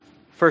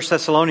1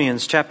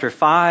 Thessalonians chapter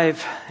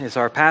 5 is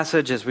our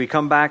passage as we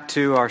come back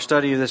to our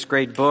study of this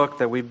great book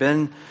that we've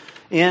been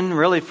in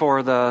really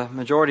for the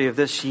majority of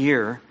this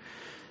year.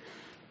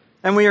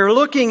 And we are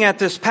looking at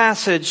this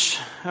passage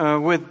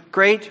with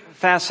great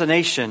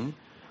fascination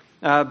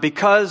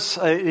because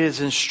it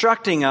is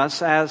instructing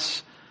us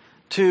as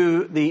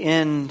to the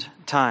end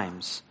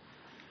times.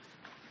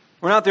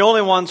 We're not the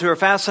only ones who are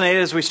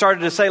fascinated. As we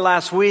started to say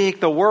last week,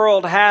 the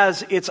world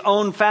has its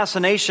own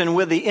fascination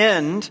with the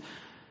end.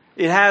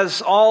 It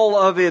has all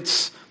of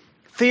its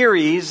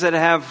theories that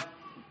have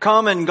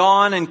come and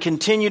gone and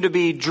continue to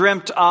be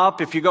dreamt up.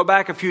 If you go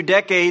back a few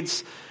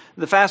decades,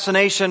 the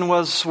fascination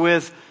was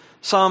with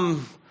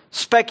some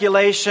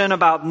speculation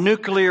about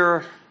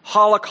nuclear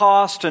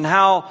holocaust and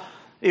how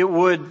it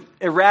would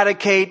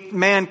eradicate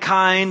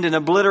mankind and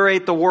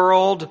obliterate the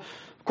world.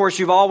 Of course,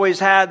 you've always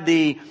had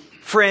the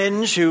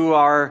fringe who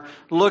are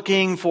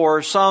looking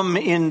for some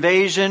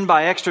invasion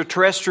by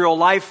extraterrestrial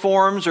life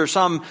forms or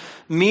some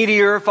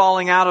meteor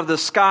falling out of the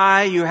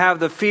sky. You have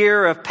the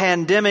fear of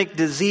pandemic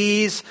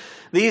disease.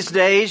 These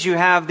days you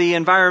have the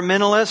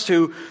environmentalists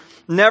who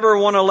never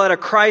want to let a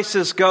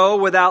crisis go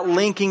without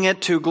linking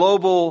it to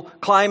global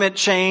climate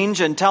change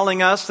and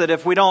telling us that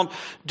if we don't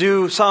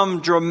do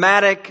some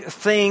dramatic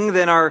thing,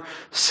 then our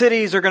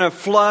cities are going to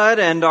flood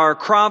and our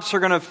crops are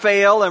going to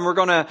fail and we're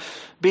going to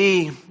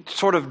be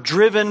sort of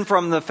driven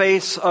from the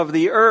face of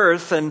the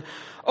earth. And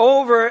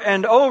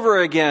over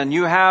again,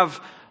 you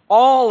have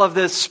all of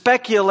this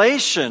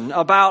speculation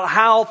about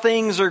how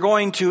things are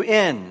going to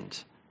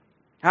end,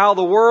 how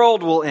the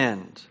world will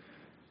end.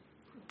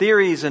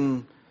 Theories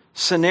and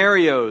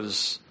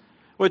scenarios,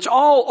 which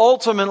all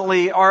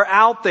ultimately are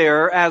out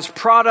there as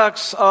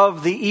products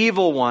of the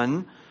evil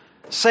one,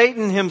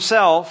 Satan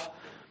himself,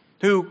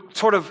 who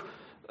sort of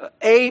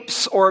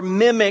apes or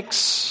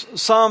mimics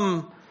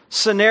some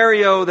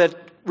scenario that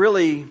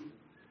really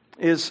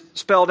is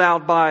spelled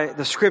out by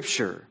the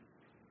Scripture.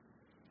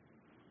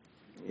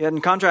 Yet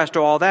in contrast to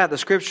all that, the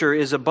Scripture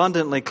is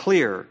abundantly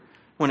clear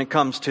when it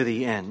comes to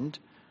the end.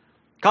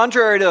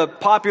 Contrary to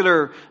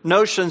popular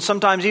notions,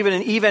 sometimes even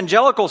in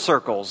evangelical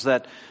circles,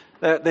 that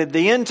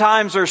the end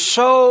times are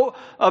so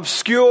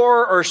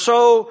obscure or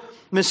so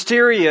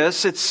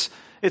mysterious,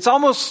 it's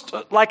almost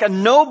like a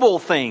noble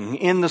thing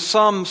in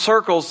some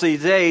circles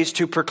these days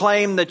to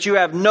proclaim that you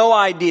have no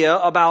idea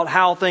about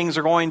how things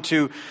are going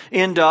to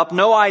end up,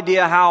 no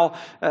idea how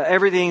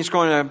everything's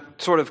going to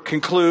sort of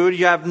conclude.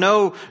 You have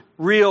no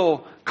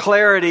real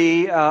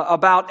clarity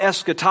about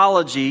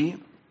eschatology.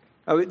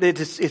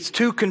 It's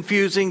too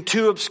confusing,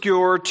 too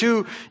obscure,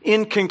 too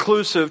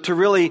inconclusive to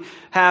really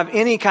have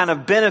any kind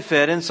of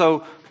benefit. And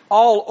so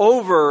all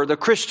over the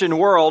Christian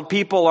world,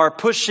 people are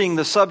pushing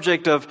the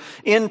subject of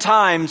end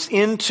times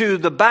into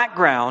the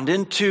background,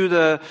 into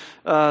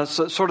the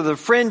sort of the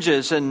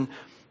fringes,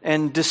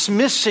 and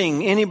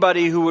dismissing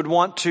anybody who would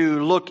want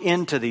to look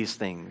into these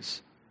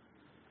things.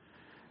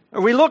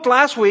 We looked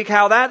last week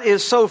how that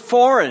is so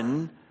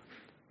foreign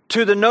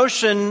to the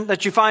notion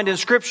that you find in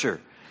Scripture.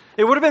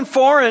 It would have been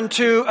foreign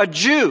to a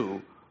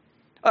Jew.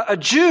 A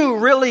Jew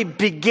really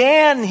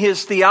began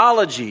his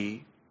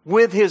theology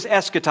with his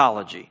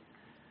eschatology.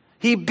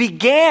 He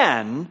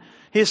began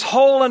his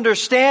whole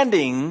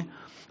understanding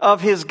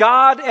of his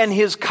God and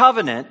his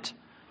covenant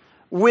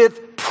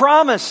with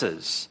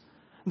promises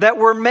that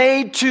were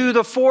made to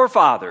the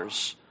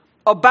forefathers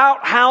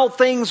about how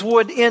things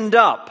would end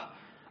up,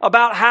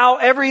 about how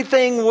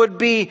everything would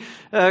be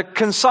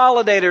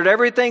consolidated,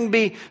 everything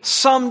be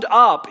summed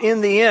up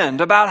in the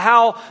end, about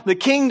how the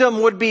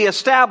kingdom would be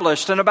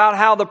established and about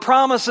how the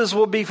promises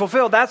will be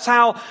fulfilled. That's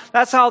how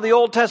the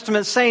Old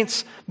Testament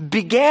saints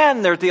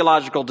began their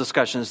theological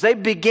discussions. They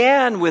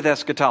began with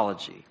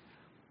eschatology.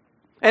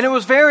 And it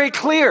was very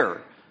clear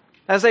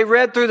as they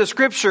read through the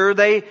Scripture,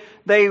 they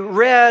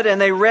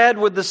read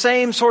with the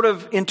same sort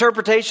of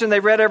interpretation they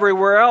read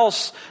everywhere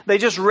else. They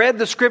just read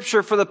the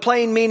Scripture for the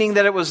plain meaning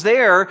that it was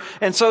there.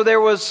 And so there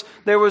was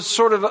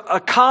sort of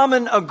a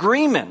common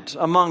agreement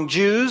among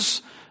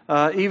Jews,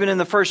 even in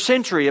the first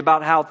century,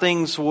 about how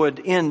things would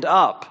end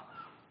up.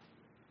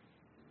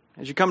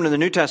 As you come to the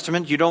New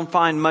Testament, you don't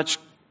find much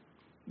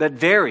that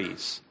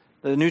varies.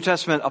 The New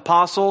Testament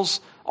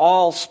apostles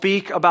all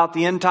speak about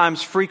the end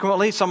times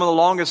frequently. Some of the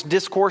longest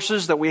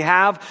discourses that we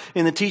have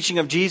in the teaching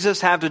of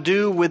Jesus have to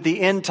do with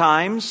the end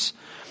times.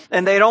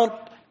 And they don't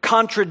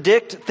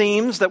contradict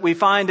themes that we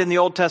find in the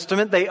Old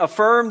Testament. They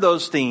affirm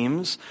those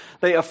themes.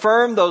 They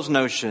affirm those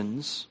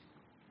notions.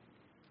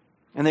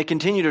 And they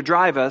continue to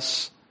drive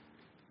us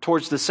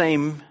towards the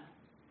same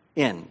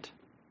end.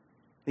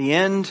 The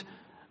end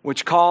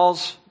which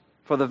calls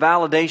for the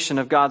validation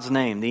of God's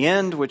name. The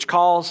end which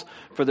calls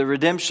for the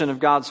redemption of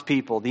God's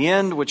people. The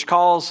end which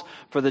calls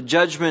for the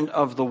judgment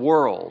of the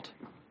world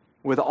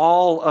with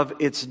all of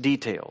its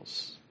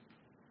details.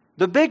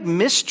 The big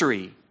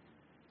mystery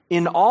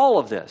in all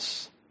of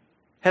this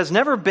has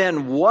never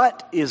been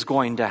what is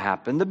going to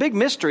happen. The big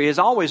mystery has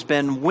always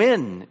been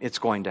when it's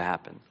going to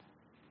happen.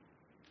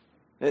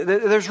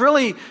 There's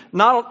really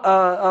not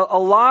a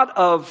lot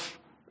of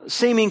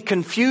seeming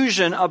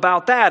confusion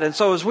about that. And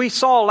so as we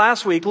saw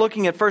last week,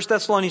 looking at 1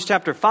 Thessalonians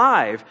chapter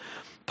 5,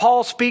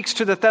 Paul speaks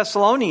to the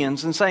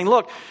Thessalonians and saying,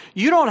 look,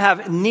 you don't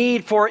have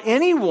need for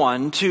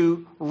anyone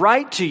to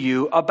write to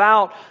you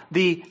about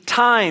the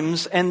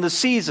times and the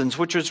seasons,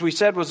 which, as we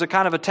said, was a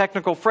kind of a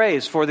technical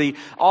phrase for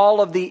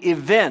all of the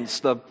events,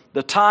 the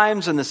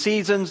times and the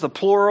seasons, the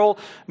plural,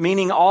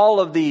 meaning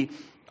all of the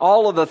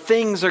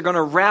things are going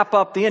to wrap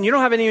up the end. You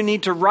don't have any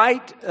need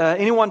to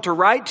anyone to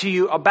write to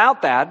you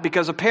about that,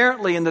 because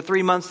apparently in the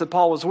 3 months that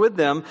Paul was with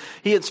them,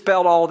 he had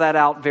spelled all that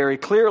out very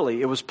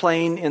clearly. It was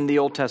plain in the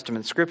Old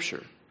Testament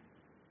Scripture.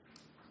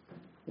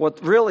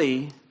 What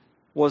really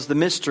was the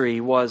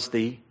mystery was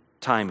the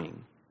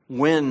timing,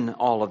 when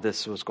all of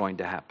this was going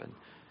to happen.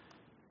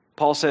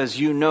 Paul says,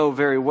 you know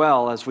very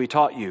well, as we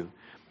taught you,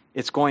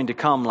 it's going to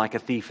come like a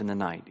thief in the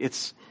night.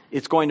 It's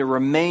going to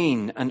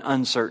remain an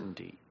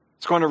uncertainty.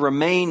 It's going to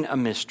remain a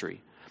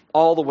mystery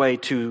all the way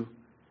to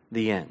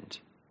the end.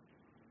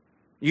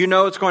 You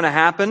know it's going to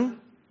happen.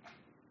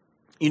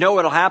 You know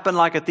it'll happen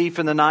like a thief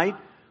in the night.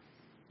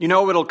 You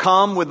know it'll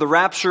come with the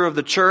rapture of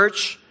the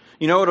church.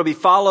 You know it'll be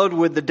followed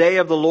with the day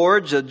of the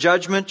Lord, the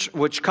judgment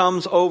which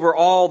comes over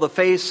all the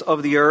face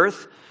of the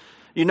earth.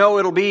 You know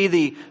it'll be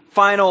the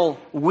final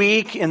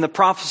week in the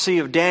prophecy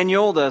of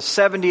Daniel, the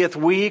 70th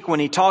week,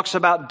 when he talks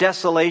about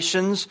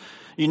desolations.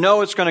 You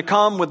know it's going to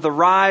come with the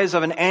rise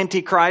of an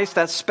antichrist.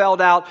 That's spelled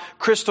out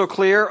crystal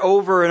clear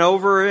over and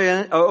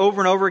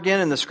over again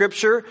in the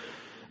Scripture.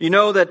 You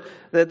know that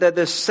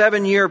this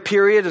 7-year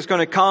period is going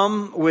to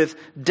come with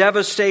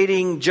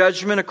devastating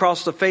judgment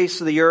across the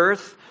face of the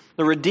earth.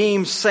 The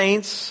redeemed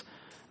saints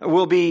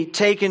will be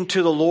taken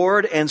to the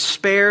Lord and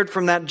spared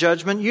from that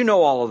judgment. You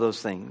know all of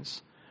those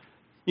things.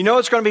 You know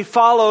it's going to be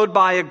followed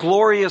by a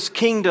glorious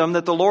kingdom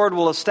that the Lord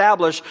will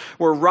establish,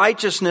 where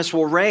righteousness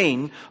will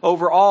reign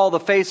over all the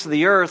face of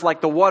the earth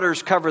like the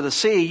waters cover the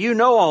sea. You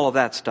know all of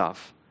that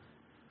stuff.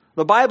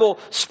 The Bible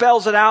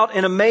spells it out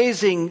in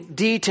amazing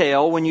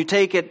detail when you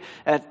take it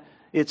at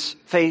its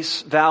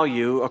face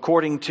value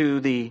according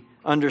to the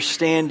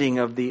understanding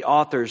of the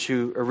authors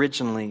who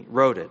originally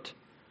wrote it.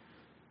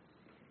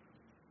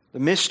 The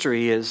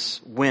mystery is,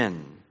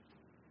 when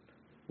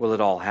will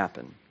it all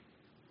happen?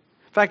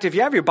 In fact, if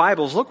you have your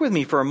Bibles, look with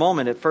me for a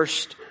moment at 1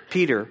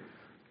 Peter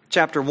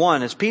chapter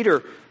 1, as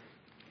Peter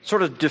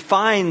sort of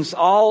defines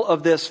all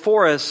of this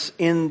for us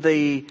in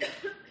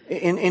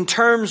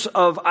terms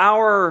of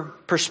our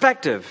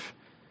perspective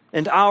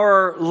and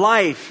our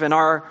life and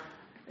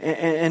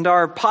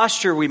our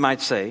posture, we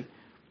might say.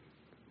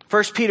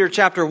 1 Peter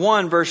chapter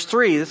 1, verse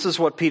 3, this is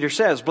what Peter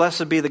says,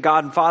 "Blessed be the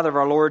God and Father of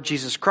our Lord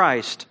Jesus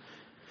Christ.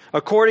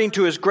 According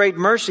to His great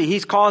mercy,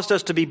 He's caused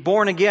us to be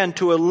born again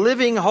to a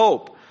living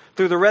hope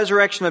through the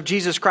resurrection of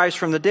Jesus Christ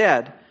from the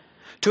dead,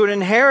 to an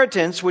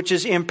inheritance which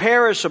is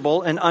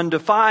imperishable and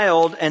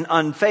undefiled and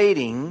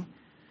unfading,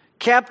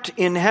 kept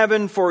in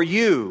heaven for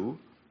you,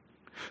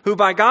 who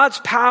by God's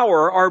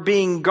power are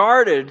being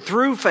guarded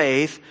through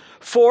faith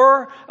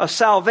for a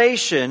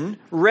salvation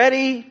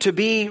ready to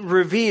be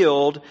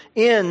revealed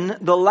in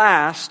the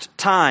last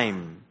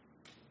time.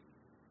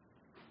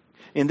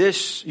 In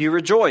this you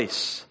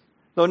rejoice,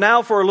 though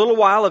now for a little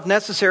while, if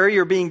necessary,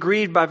 you're being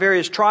grieved by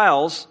various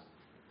trials,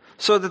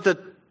 so that the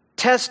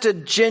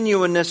tested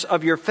genuineness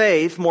of your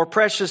faith, more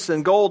precious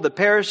than gold that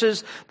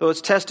perishes, though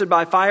it's tested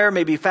by fire,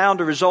 may be found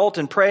to result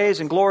in praise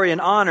and glory and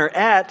honor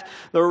at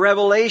the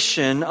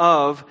revelation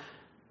of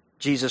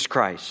Jesus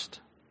Christ.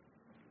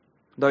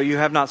 Though you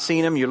have not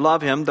seen Him, you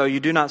love Him. Though you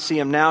do not see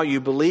Him now, you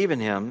believe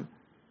in Him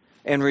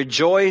and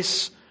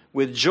rejoice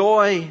with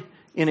joy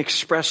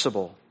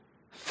inexpressible,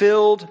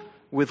 filled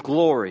with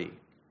glory,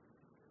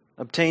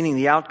 obtaining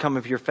the outcome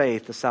of your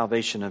faith, the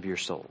salvation of your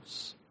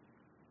souls."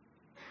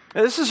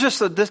 Now, this is just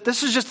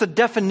the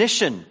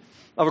definition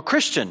of a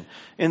Christian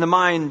in the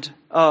mind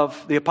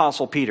of the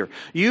Apostle Peter.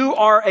 You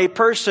are a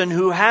person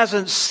who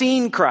hasn't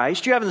seen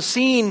Christ. You haven't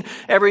seen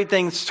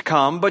everything that's to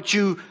come, but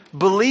you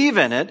believe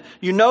in it.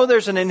 You know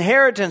there's an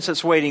inheritance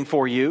that's waiting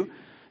for you.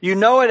 You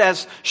know it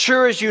as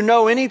sure as you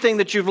know anything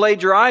that you've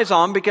laid your eyes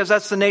on, because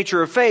that's the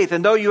nature of faith.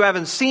 And though you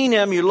haven't seen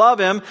Him, you love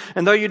Him.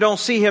 And though you don't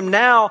see Him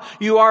now,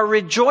 you are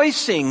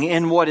rejoicing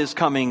in what is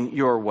coming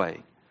your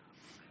way.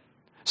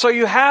 So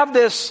you have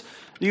this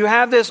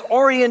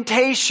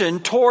orientation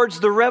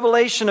towards the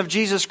revelation of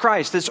Jesus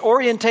Christ, this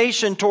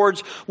orientation towards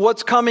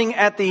what's coming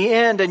at the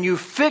end, and you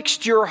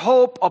fixed your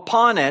hope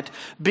upon it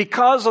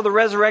because of the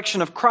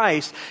resurrection of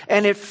Christ,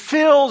 and it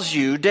fills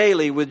you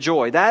daily with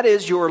joy. That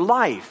is your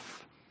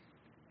life.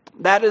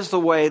 That is the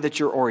way that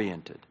you're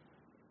oriented.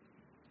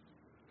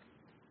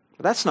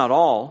 But that's not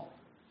all.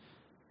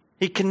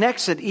 He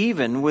connects it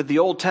even with the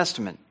Old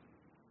Testament.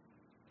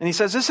 And he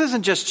says, this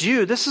isn't just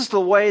you. This is the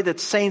way that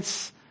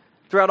saints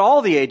throughout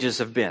all the ages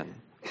have been.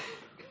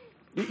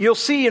 You'll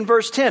see in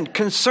verse 10,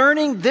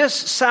 concerning this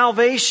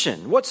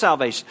salvation. What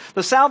salvation?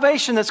 The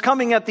salvation that's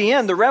coming at the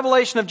end. The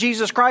revelation of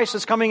Jesus Christ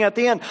is coming at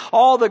the end.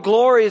 All the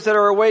glories that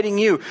are awaiting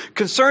you.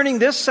 Concerning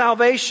this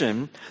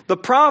salvation, the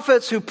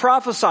prophets who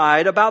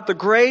prophesied about the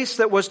grace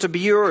that was to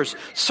be yours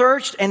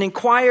searched and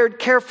inquired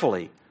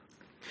carefully,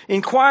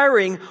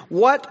 inquiring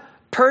what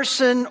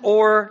person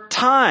or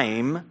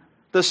time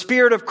the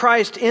Spirit of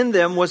Christ in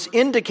them was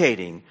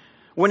indicating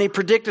when he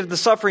predicted the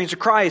sufferings of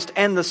Christ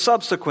and the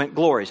subsequent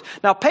glories.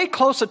 Now pay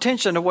close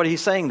attention to what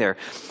he's saying there.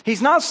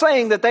 He's not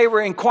saying that they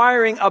were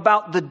inquiring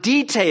about the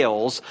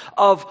details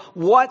of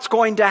what's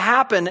going to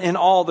happen in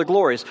all the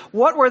glories.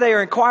 What were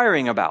they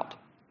inquiring about?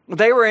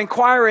 They were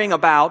inquiring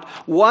about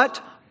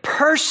what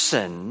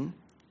person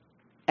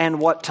and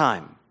what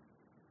time.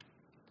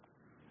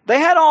 They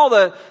had all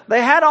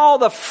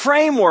the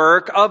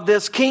framework of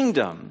this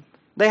kingdom.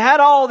 They had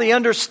all the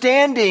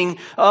understanding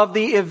of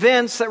the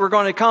events that were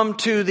going to come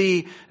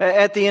to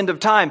at the end of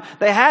time.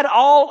 They had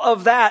all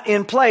of that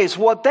in place.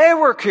 What they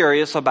were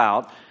curious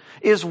about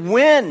is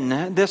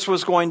when this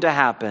was going to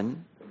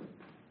happen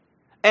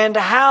and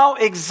how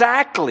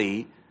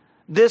exactly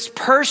this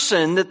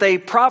person that they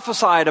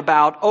prophesied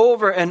about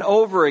over and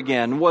over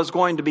again was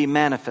going to be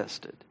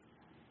manifested.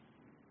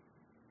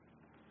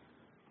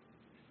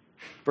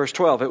 Verse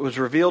 12, it was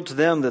revealed to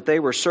them that they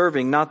were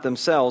serving not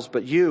themselves,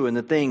 but you and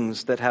the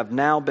things that have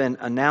now been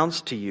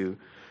announced to you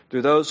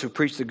through those who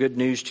preach the good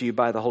news to you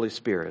by the Holy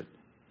Spirit,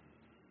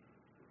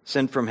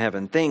 sent from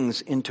heaven,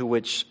 things into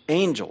which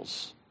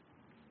angels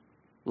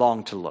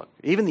long to look.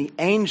 Even the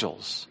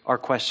angels are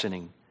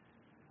questioning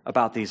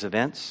about these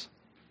events.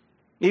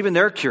 Even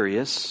they're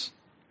curious,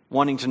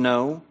 wanting to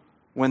know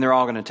when they're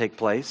all going to take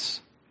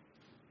place.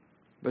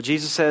 But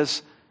Jesus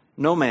says,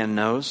 no man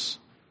knows.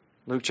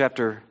 Luke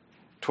chapter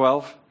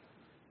 12.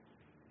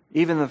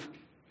 Even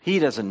he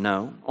doesn't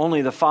know.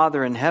 Only the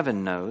Father in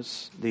heaven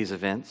knows these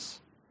events.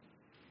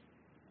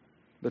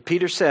 But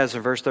Peter says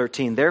in verse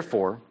 13,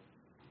 therefore,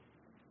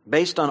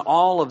 based on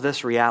all of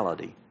this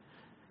reality,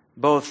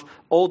 both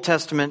Old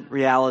Testament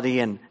reality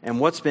and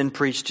what's been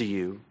preached to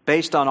you,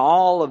 based on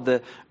all of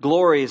the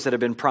glories that have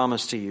been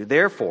promised to you,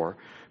 therefore,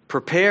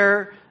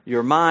 prepare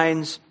your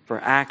minds for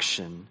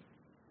action,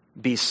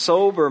 be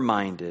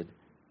sober-minded,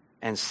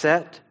 and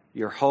set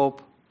your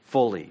hope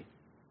fully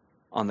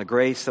on the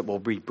grace that will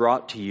be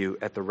brought to you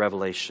at the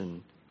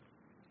revelation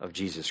of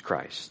Jesus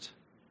Christ.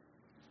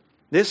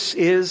 This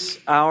is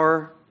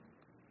our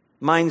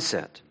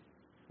mindset.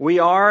 We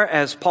are,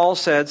 as Paul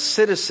said,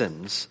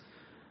 citizens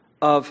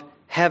of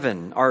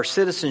heaven. Our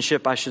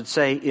citizenship, I should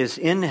say, is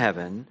in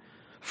heaven,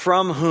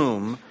 from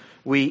whom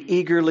we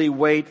eagerly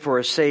wait for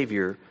a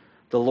Savior,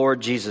 the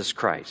Lord Jesus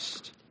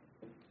Christ.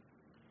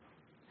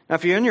 Now,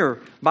 if you're in your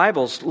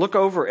Bibles, look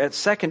over at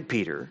 2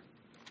 Peter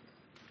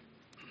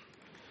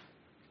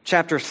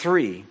chapter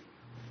 3,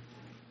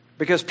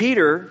 because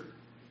Peter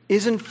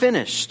isn't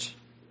finished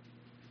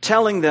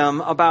telling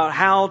them about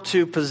how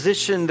to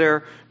position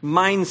their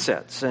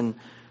mindsets and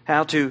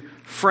how to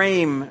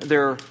frame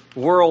their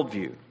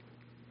worldview.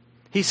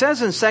 He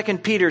says in 2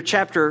 Peter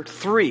chapter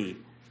 3,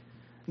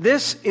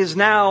 this is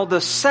now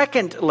the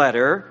second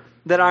letter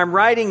that I'm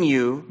writing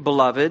you,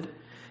 beloved.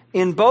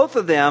 In both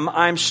of them,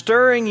 I'm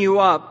stirring you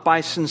up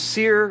by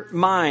sincere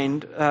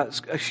mind.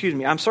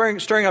 I'm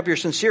stirring up your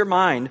sincere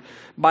mind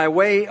by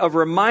way of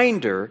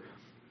reminder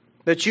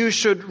that you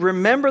should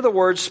remember the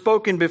words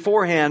spoken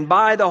beforehand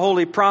by the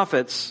holy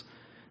prophets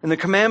and the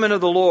commandment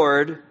of the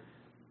Lord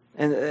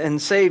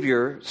and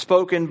Savior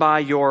spoken by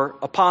your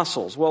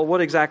apostles. Well, what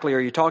exactly are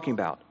you talking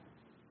about?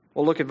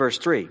 Well, look at verse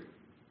 3.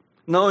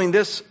 Knowing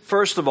this,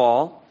 first of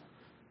all,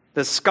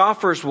 that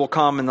scoffers will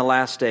come in the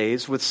last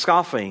days with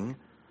scoffing,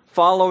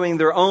 following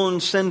their own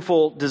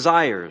sinful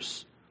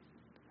desires.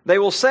 They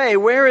will say,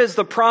 where is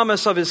the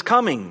promise of his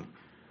coming?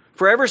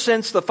 For ever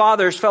since the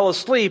fathers fell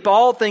asleep,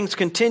 all things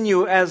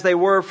continue as they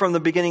were from the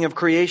beginning of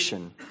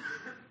creation.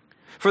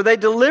 For they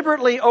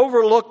deliberately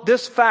overlooked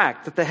this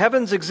fact, that the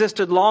heavens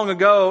existed long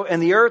ago,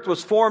 and the earth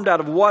was formed out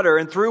of water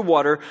and through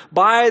water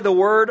by the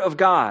word of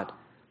God.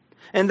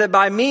 And that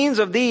by means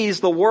of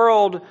these, the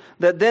world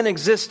that then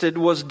existed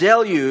was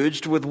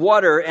deluged with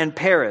water and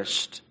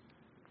perished.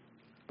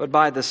 But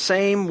by the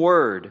same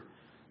word,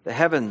 the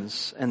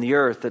heavens and the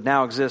earth that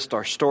now exist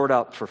are stored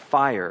up for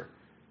fire,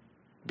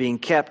 being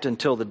kept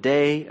until the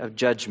day of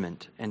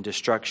judgment and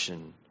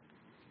destruction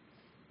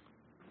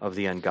of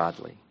the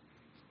ungodly.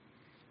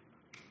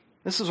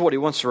 This is what he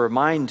wants to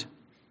remind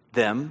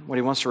them, what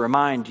he wants to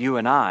remind you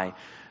and I,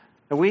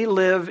 that we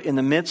live in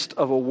the midst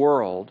of a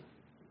world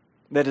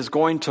that is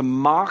going to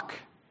mock,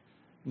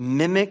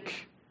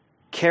 mimic,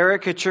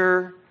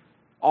 caricature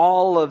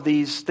all of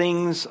these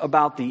things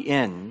about the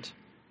end.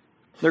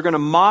 They're going to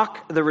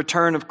mock the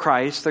return of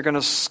Christ. They're going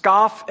to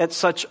scoff at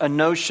such a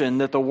notion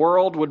that the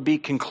world would be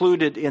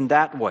concluded in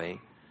that way.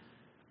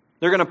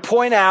 They're going to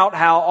point out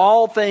how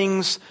all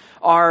things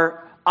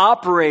are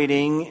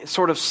operating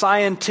sort of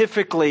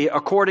scientifically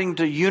according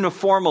to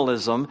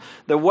uniformalism.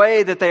 The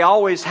way that they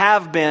always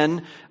have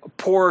been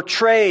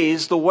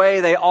portrays the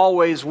way they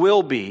always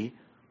will be.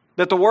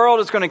 That the world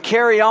is going to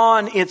carry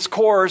on its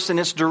course and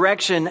its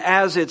direction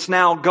as it's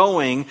now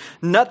going.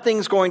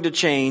 Nothing's going to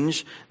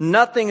change.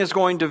 Nothing is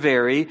going to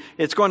vary.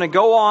 It's going to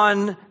go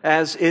on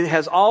as it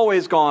has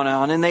always gone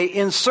on. And they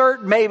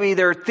insert maybe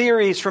their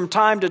theories from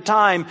time to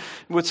time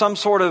with some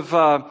sort of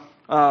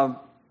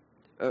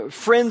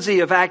frenzy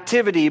of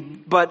activity,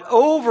 but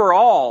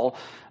overall,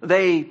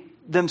 they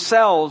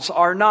themselves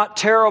are not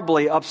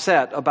terribly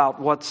upset about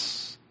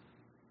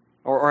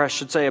or I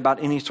should say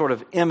about any sort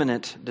of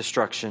imminent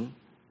destruction.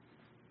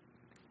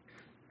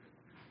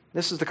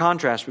 This is the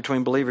contrast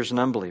between believers and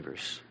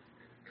unbelievers.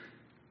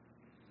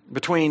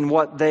 Between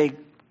what they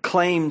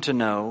claim to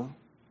know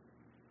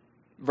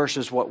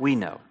versus what we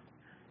know.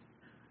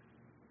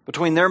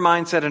 Between their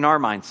mindset and our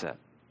mindset.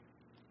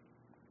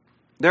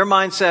 Their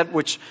mindset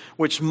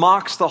which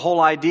mocks the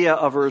whole idea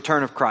of a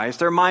return of Christ.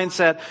 Their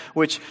mindset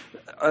which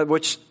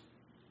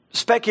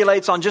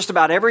speculates on just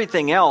about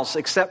everything else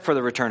except for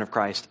the return of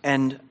Christ.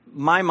 And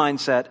my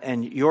mindset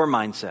and your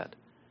mindset,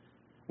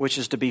 which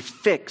is to be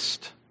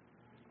fixed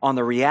on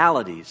the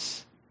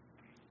realities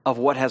of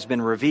what has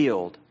been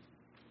revealed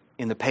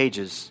in the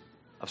pages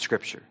of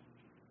Scripture.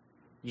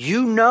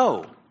 You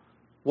know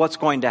what's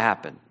going to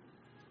happen.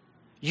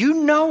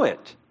 You know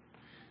it.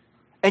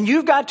 And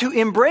you've got to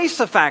embrace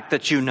the fact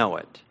that you know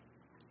it.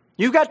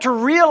 You've got to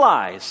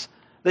realize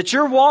that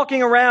you're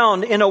walking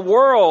around in a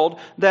world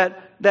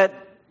that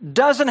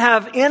doesn't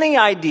have any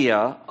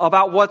idea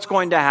about what's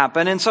going to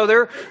happen. And so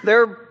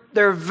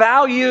their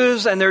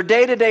values and their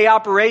day-to-day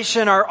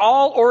operation are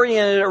all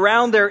oriented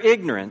around their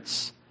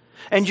ignorance.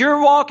 And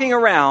you're walking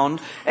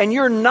around and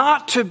you're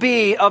not to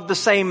be of the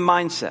same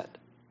mindset.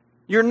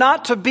 You're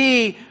not to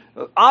be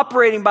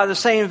operating by the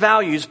same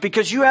values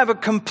because you have a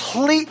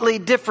completely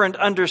different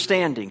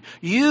understanding.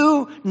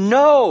 You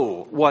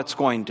know what's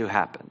going to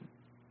happen.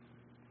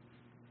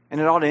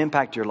 And it ought to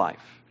impact your life.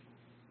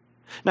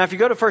 Now, if you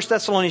go to 1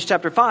 Thessalonians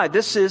chapter 5,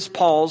 this is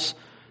Paul's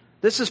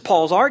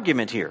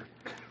argument here.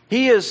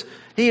 He is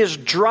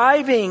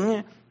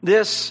driving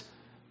this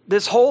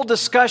whole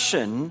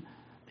discussion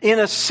in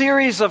a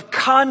series of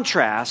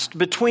contrast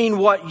between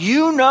what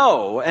you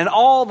know and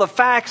all the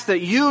facts that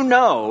you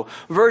know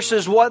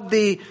versus what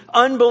the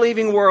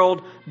unbelieving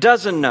world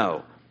doesn't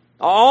know.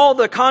 All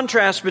the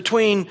contrast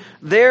between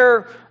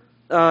their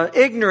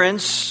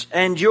ignorance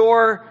and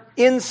your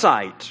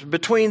insight,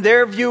 between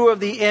their view of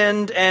the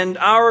end and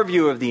our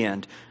view of the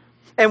end.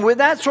 And with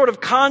that sort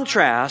of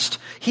contrast,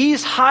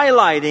 he's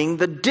highlighting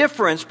the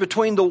difference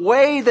between the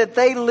way that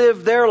they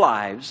live their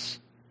lives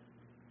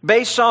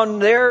based on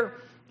their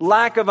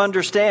lack of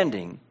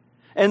understanding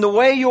and the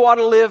way you ought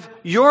to live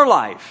your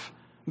life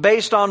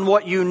based on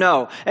what you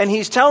know. And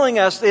he's telling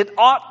us it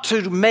ought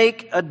to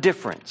make a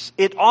difference.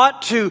 It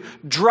ought to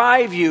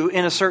drive you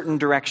in a certain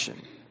direction.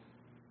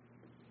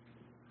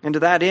 And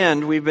to that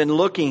end, we've been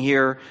looking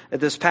here at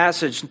this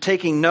passage,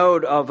 taking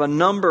note of a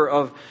number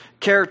of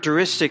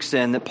characteristics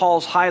then that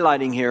Paul's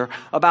highlighting here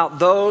about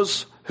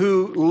those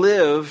who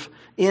live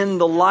in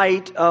the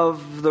light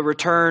of the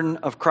return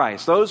of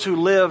Christ. Those who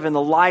live in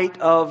the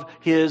light of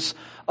His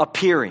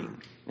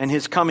appearing and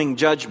His coming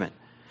judgment.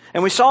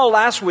 And we saw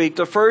last week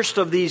the first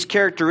of these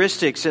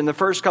characteristics in the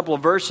first couple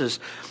of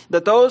verses,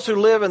 that those who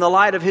live in the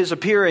light of His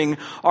appearing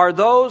are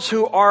those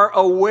who are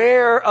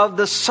aware of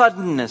the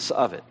suddenness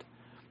of it.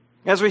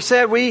 As we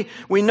said, we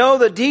know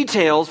the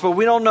details, but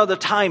we don't know the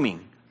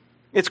timing.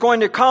 It's going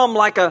to come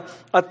like a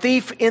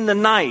thief in the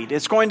night.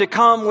 It's going to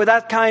come with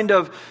that kind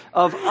of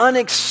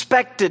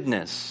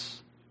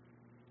unexpectedness.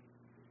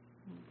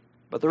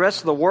 But the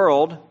rest of the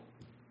world,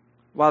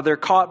 while they're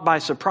caught by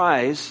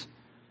surprise,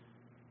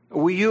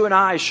 you and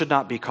I should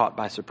not be caught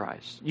by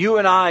surprise. You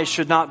and I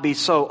should not be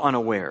so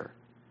unaware.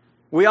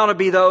 We ought to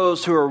be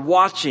those who are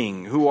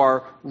watching, who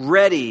are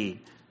ready,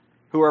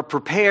 who are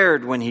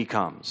prepared when He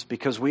comes,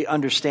 because we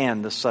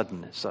understand the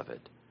suddenness of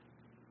it.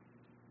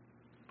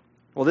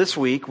 Well, this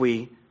week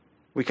we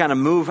kind of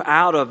move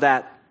out of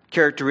that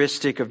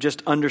characteristic of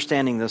just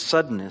understanding the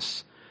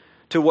suddenness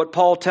to what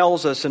Paul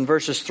tells us in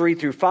verses 3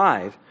 through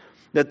 5,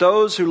 that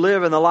those who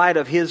live in the light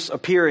of His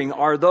appearing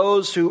are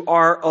those who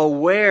are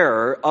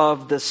aware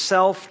of the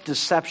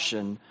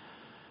self-deception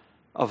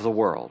of the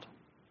world.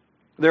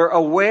 They're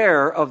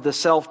aware of the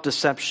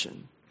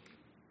self-deception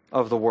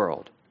of the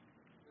world.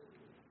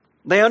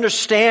 They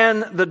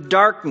understand the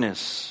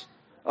darkness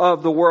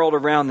of the world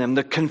around them,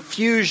 the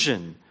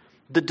confusion,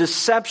 the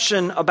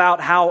deception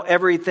about how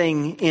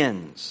everything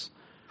ends.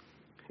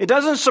 It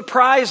doesn't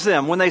surprise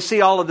them when they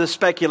see all of this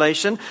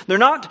speculation. They're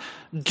not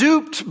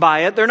duped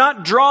by it. They're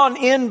not drawn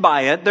in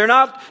by it. They're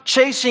not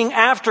chasing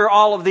after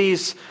all of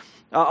these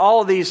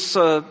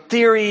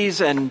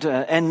theories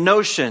and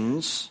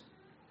notions.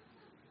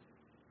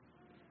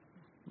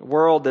 The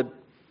world that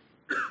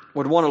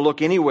would want to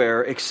look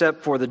anywhere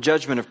except for the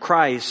judgment of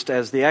Christ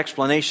as the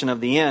explanation of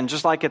the end.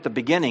 Just like at the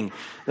beginning,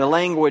 the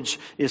language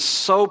is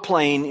so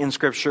plain in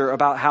Scripture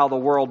about how the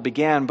world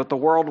began, but the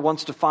world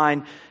wants to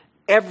find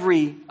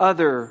every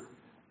other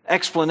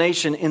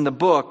explanation in the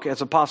book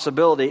as a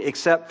possibility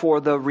except for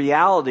the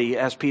reality,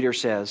 as Peter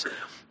says,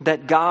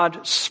 that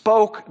God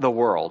spoke the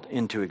world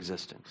into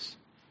existence.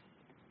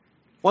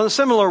 Well, in a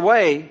similar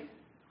way,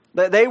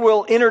 that they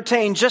will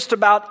entertain just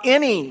about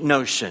any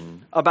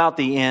notion about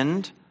the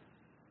end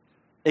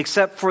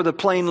except for the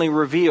plainly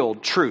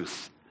revealed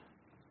truth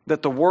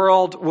that the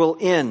world will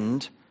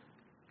end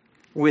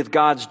with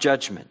God's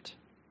judgment.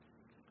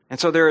 And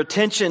so their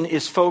attention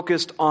is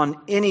focused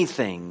on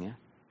anything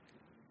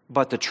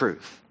but the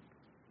truth.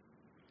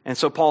 And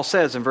so Paul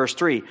says in verse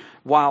 3,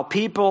 while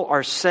people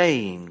are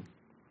saying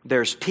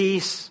there's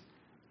peace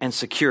and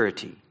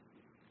security,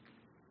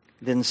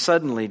 then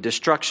suddenly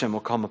destruction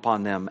will come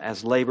upon them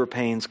as labor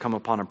pains come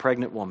upon a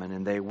pregnant woman,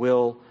 and they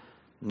will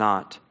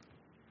not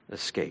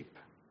escape.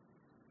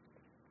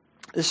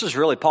 This is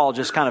really Paul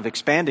just kind of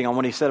expanding on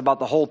what he said about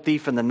the whole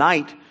thief in the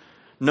night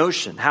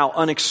notion, how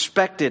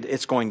unexpected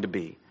it's going to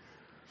be.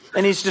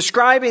 And he's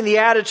describing the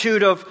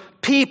attitude of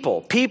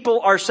people.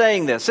 People are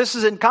saying this. This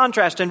is in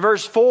contrast in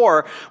verse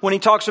 4 when he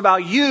talks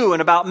about you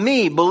and about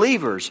me,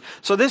 believers.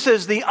 So this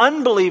is the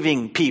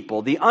unbelieving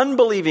people, the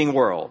unbelieving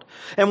world.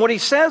 And what he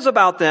says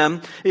about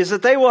them is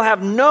that they will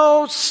have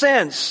no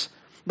sense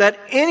that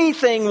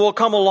anything will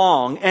come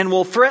along and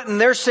will threaten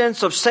their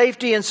sense of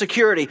safety and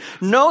security.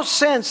 No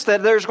sense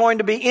that there's going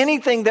to be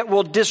anything that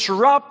will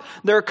disrupt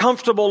their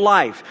comfortable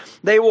life.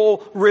 They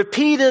will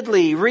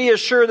repeatedly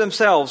reassure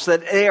themselves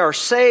that they are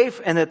safe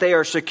and that they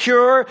are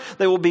secure.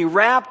 They will be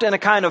wrapped in a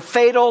kind of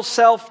fatal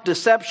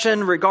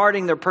self-deception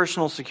regarding their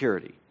personal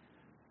security.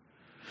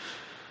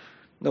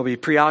 They'll be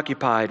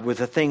preoccupied with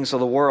the things of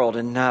the world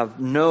and have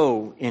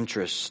no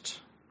interest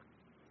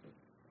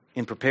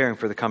in preparing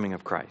for the coming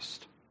of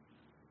Christ.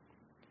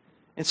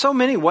 In so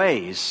many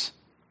ways,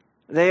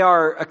 they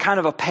are a kind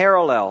of a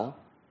parallel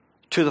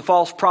to the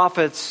false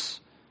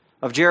prophets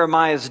of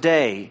Jeremiah's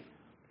day,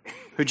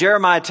 who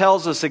Jeremiah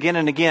tells us again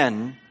and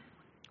again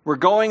were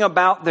going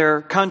about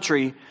their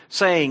country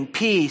saying,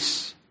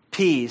 peace,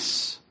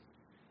 peace,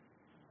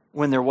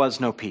 when there was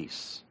no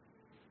peace.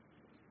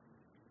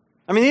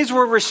 I mean, these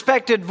were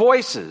respected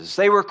voices.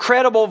 They were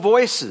credible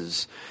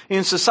voices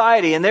in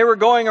society, and they were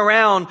going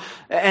around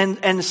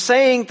and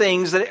saying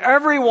things that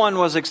everyone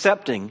was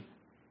accepting.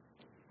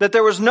 That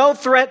there was no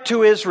threat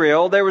to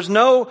Israel. There was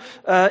no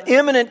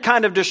imminent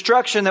kind of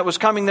destruction that was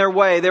coming their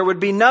way. There would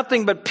be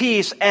nothing but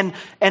peace. And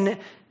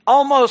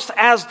almost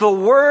as the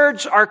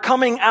words are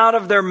coming out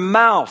of their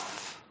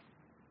mouth,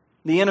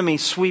 the enemy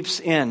sweeps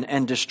in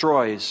and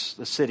destroys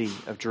the city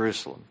of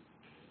Jerusalem.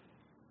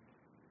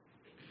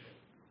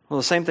 Well,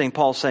 the same thing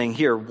Paul's saying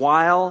here.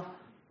 While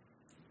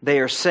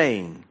they are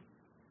saying,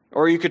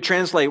 or you could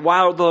translate,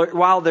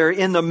 while they're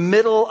in the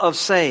middle of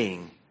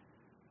saying,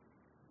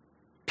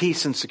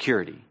 peace and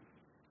security.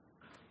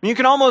 You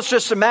can almost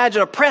just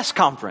imagine a press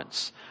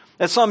conference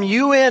at some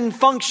UN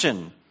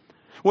function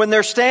when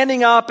they're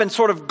standing up and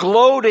sort of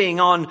gloating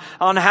on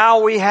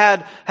how we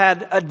had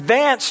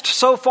advanced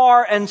so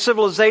far in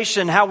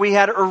civilization, how we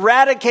had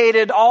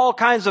eradicated all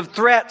kinds of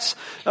threats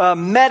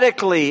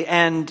medically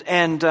and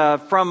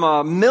from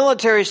a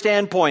military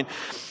standpoint.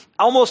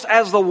 Almost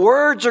as the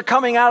words are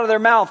coming out of their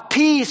mouth,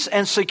 peace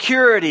and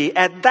security,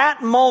 at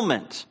that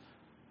moment,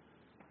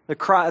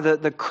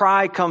 the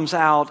cry comes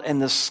out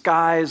and the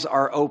skies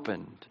are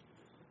opened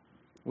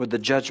with the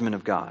judgment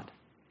of God.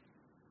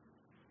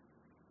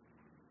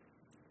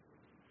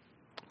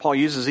 Paul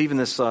uses even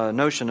this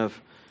notion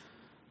of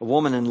a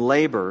woman in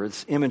labor,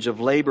 this image of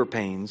labor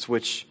pains,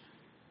 which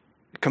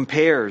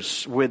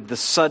compares with the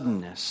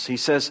suddenness. He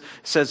says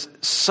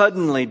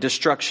suddenly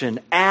destruction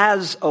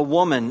as a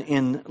woman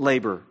in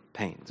labor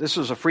pains. This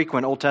was a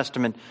frequent Old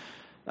Testament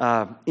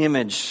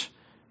image.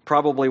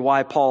 Probably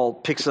why Paul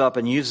picks it up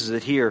and uses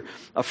it here.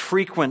 A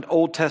frequent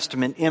Old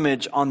Testament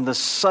image on the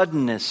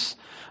suddenness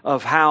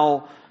of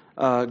how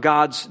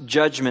God's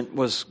judgment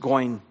was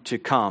going to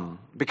come.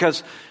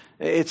 Because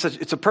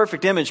it's a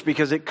perfect image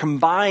because it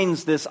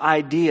combines this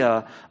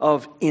idea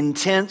of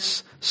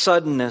intense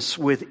suddenness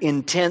with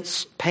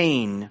intense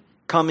pain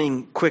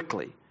coming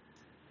quickly.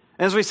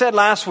 As we said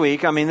last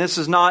week, I mean, this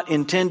is not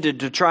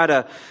intended to try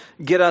to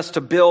get us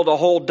to build a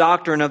whole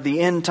doctrine of the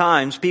end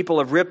times. People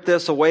have ripped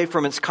this away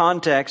from its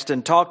context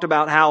and talked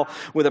about how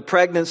with a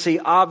pregnancy,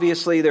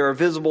 obviously there are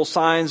visible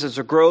signs as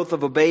a growth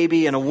of a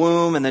baby in a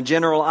womb and the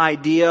general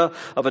idea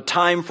of a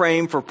time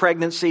frame for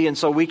pregnancy. And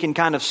so we can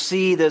kind of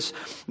see this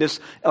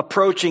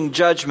approaching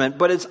judgment.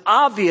 But it's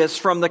obvious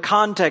from the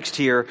context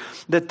here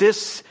that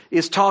this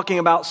is talking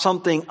about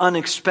something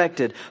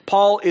unexpected.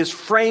 Paul is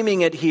framing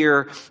it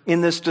here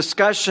in this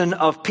discussion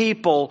of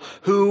people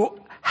who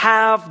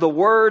have the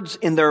words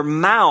in their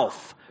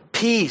mouth,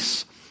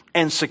 peace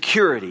and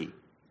security,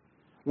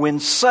 when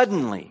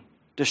suddenly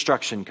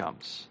destruction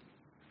comes.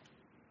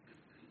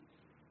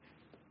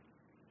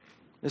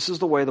 This is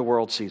the way the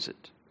world sees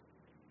it.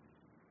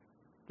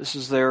 This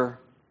is their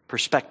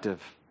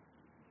perspective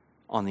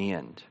on the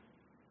end.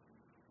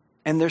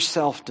 And they're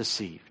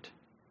self-deceived.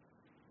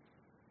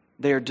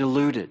 They are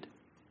deluded.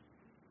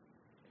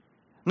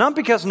 Not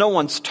because no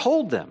one's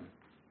told them.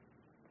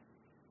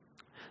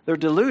 They're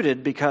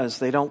deluded because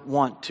they don't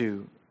want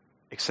to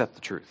accept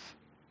the truth.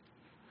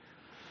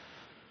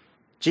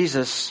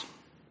 Jesus,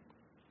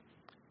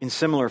 in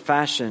similar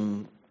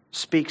fashion,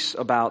 speaks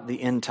about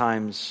the end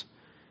times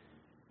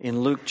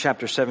in Luke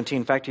chapter 17.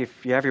 In fact,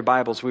 if you have your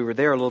Bibles, we were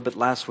there a little bit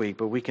last week,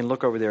 but we can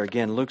look over there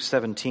again. Luke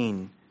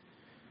 17.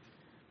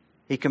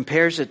 he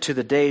compares it to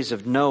the days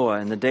of Noah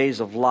and the days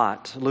of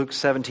Lot. Luke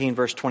 17,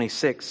 verse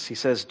 26, he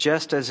says,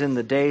 just as in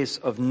the days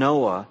of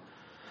Noah,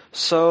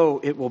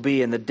 so it will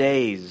be in the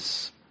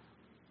days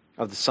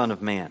of the Son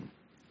of Man.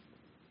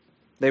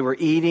 They were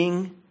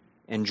eating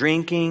and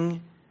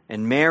drinking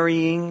and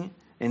marrying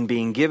and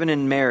being given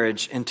in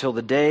marriage until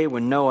the day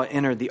when Noah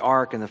entered the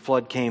ark and the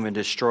flood came and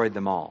destroyed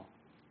them all.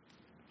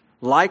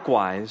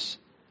 Likewise,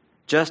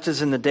 just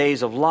as in the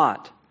days of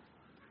Lot,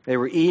 they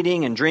were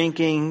eating and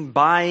drinking,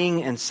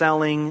 buying and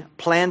selling,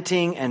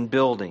 planting and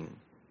building.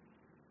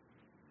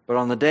 But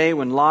on the day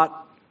when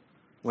Lot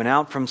went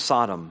out from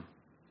Sodom,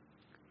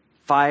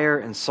 fire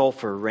and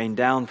sulfur rained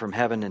down from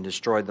heaven and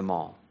destroyed them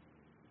all.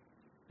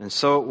 And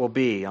so it will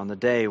be on the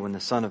day when the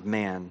Son of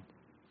Man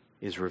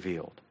is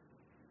revealed.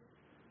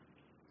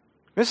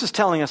 This is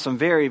telling us some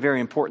very, very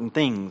important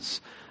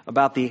things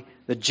about the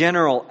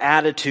general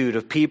attitude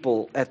of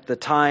people at the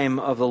time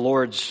of the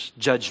Lord's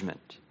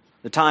judgment,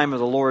 the time of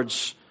the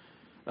Lord's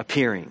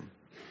appearing.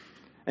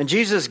 And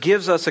Jesus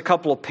gives us a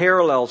couple of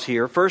parallels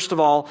here. First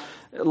of all,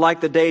 like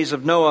the days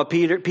of Noah,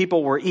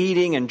 people were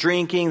eating and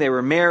drinking, they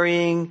were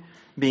marrying,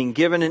 being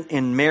given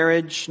in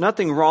marriage.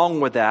 Nothing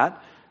wrong with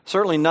that.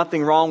 Certainly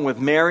nothing wrong with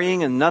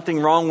marrying and nothing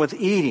wrong with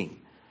eating.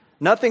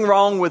 Nothing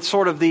wrong with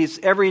sort of these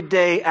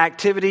everyday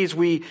activities.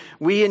 We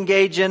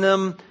engage in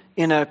them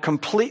in a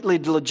completely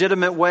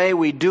legitimate way.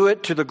 We do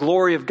it to the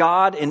glory of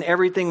God in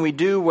everything we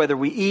do, whether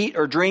we eat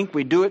or drink,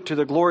 we do it to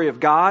the glory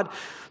of God.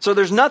 So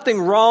there's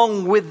nothing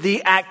wrong with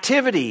the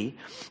activity.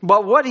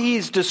 But what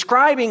he's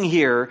describing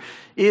here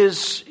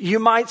is, you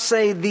might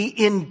say,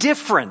 the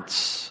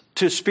indifference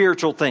to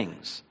spiritual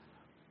things.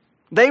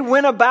 They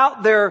went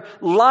about their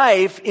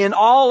life in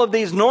all of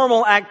these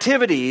normal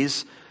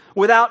activities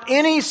without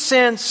any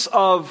sense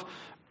of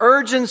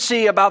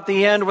urgency about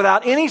the end,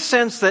 without any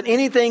sense that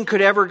anything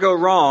could ever go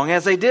wrong,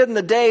 as they did in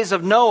the days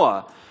of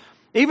Noah.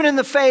 Even in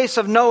the face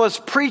of Noah's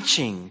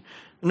preaching,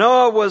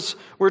 Noah was,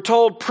 we're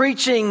told,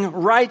 preaching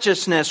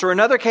righteousness, or in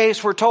another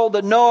case, we're told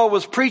that Noah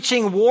was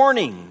preaching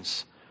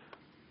warnings.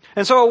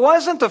 And so it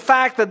wasn't the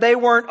fact that they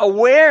weren't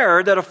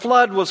aware that a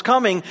flood was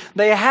coming.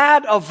 They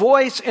had a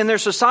voice in their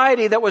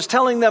society that was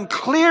telling them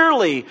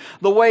clearly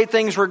the way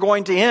things were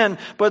going to end,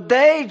 but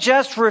they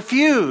just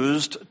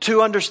refused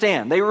to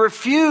understand. They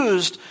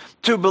refused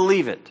to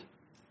believe it.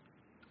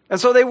 And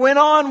so they went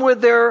on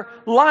with their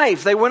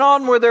life. They went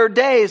on with their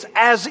days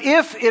as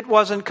if it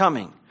wasn't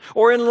coming.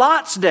 Or in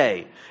Lot's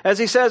day, as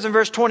he says in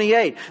verse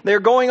 28, they're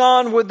going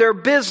on with their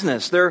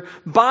business. They're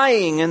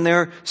buying and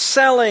they're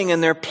selling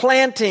and they're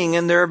planting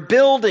and they're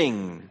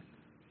building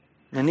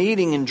and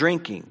eating and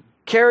drinking,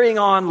 carrying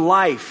on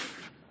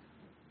life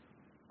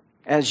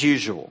as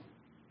usual.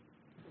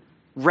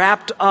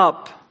 Wrapped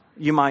up,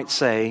 you might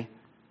say,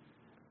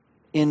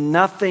 in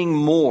nothing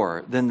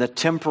more than the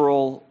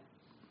temporal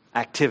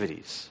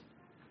activities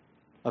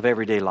of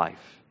everyday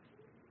life.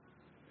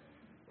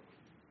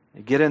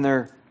 They get in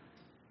their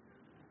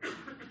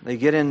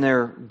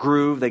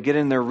groove, they get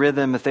in their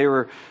rhythm.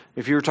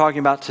 If you were talking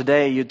about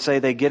today, you'd say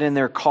they get in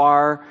their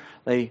car,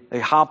 they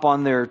hop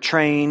on their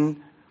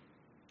train,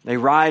 they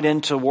ride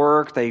into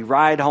work, they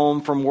ride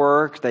home from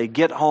work, they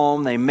get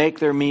home, they make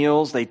their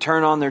meals, they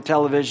turn on their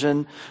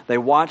television, they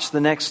watch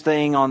the next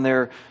thing on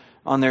their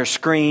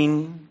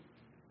screen,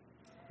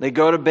 they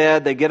go to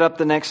bed, they get up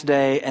the next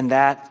day, and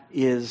that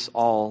is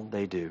all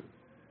they do.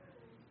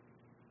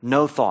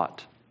 No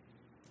thought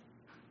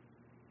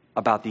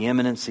about the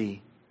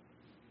imminency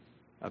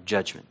of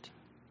judgment.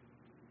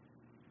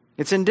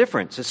 It's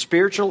indifference. It's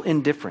spiritual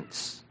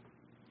indifference.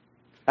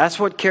 That's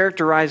what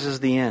characterizes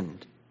the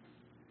end.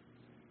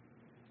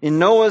 In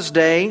Noah's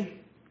day,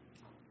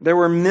 there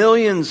were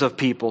millions of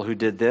people who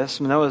did this.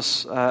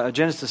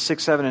 Genesis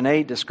 6, 7, and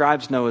 8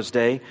 describes Noah's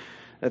day.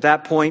 At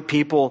that point,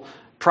 people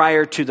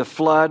prior to the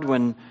flood,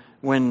 when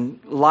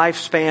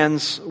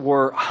lifespans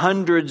were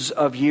hundreds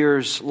of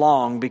years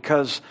long,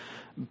 because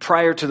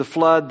prior to the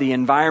flood, the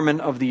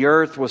environment of the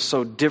earth was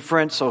so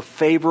different, so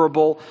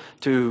favorable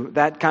to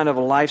that kind of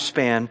a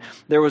lifespan.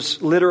 There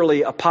was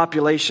literally a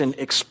population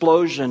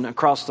explosion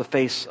across the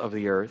face of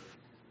the earth.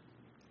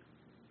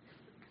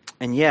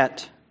 And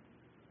yet,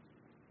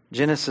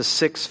 Genesis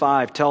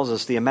 6:5 tells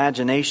us the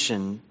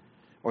imagination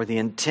or the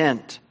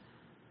intent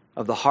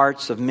of the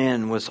hearts of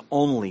men was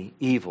only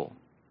evil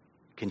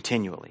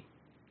continually.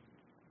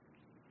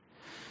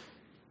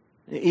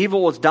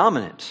 Evil was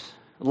dominant.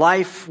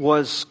 Life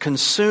was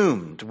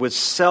consumed with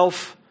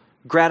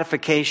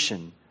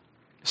self-gratification,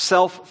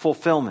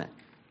 self-fulfillment.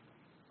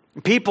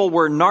 People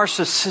were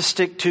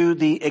narcissistic to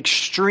the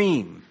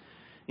extreme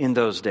in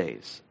those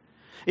days.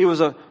 It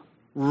was a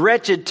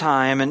wretched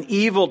time, an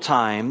evil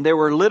time. There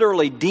were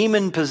literally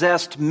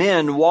demon-possessed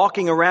men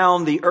walking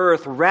around the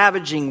earth,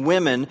 ravaging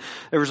women.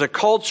 There was a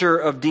culture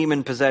of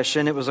demon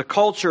possession. It was a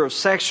culture of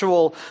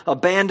sexual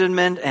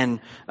abandonment and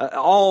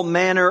all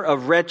manner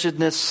of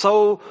wretchedness.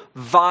 So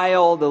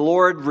vile, the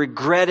Lord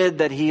regretted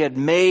that He had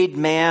made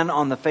man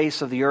on the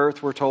face of the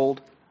earth, we're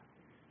told.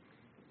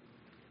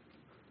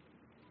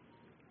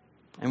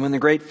 And when the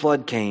great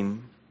flood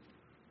came,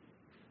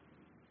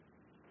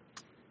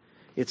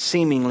 it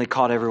seemingly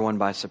caught everyone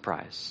by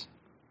surprise.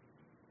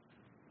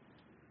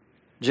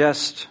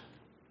 Just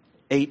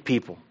 8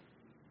 people.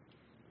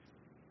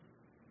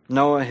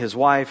 Noah, his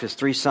wife, his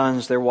 3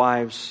 sons, their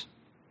wives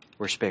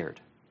were spared.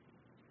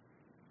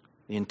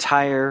 The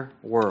entire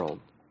world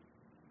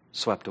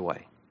swept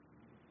away.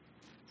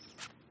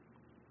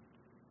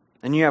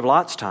 And you have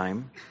Lot's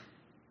time.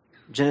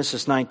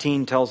 Genesis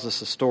 19 tells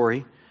us a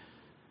story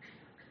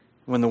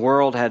when the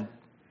world had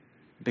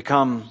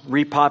become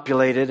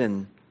repopulated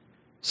and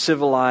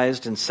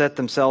civilized and set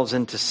themselves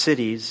into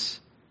cities.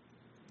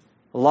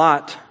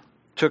 Lot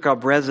took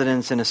up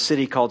residence in a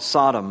city called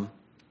Sodom.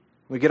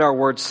 We get our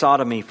word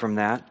sodomy from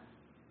that.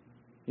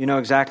 You know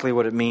exactly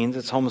what it means.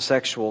 It's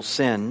homosexual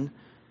sin,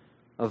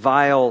 a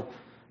vile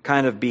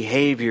kind of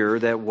behavior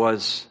that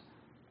was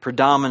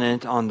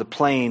predominant on the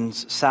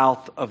plains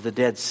south of the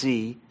Dead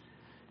Sea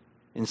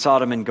in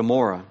Sodom and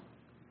Gomorrah.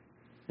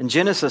 And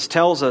Genesis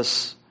tells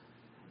us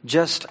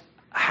just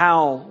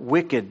how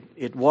wicked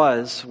it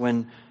was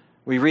when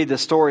we read the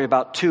story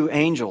about 2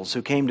 angels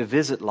who came to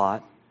visit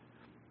Lot.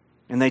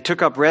 And they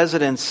took up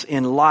residence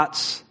in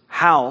Lot's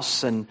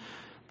house, and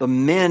the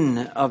men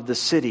of the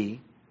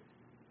city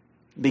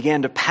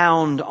began to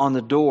pound on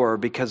the door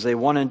because they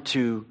wanted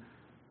to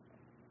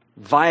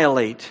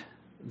violate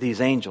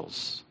these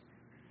angels.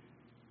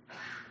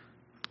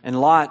 And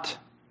Lot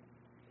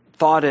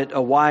thought it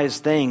a wise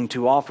thing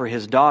to offer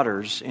his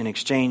daughters in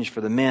exchange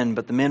for the men,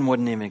 but the men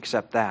wouldn't even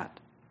accept that.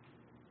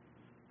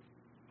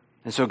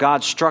 And so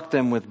God struck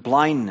them with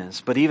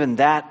blindness, but even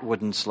that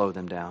wouldn't slow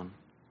them down.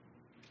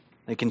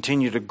 They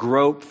continued to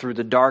grope through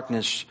the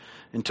darkness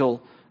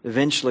until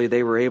eventually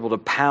they were able to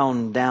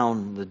pound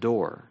down the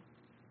door.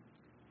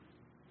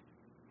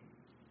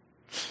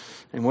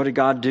 And what did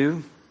God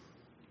do?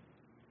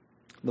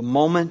 The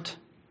moment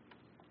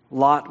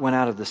Lot went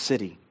out of the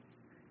city,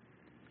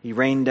 he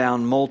rained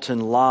down molten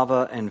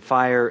lava and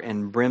fire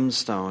and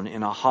brimstone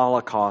in a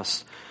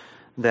holocaust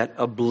that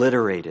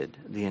obliterated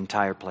the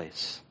entire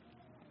place.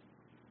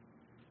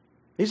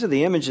 These are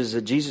the images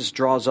that Jesus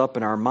draws up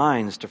in our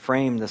minds to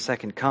frame the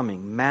second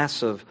coming.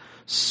 Massive,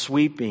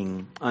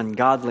 sweeping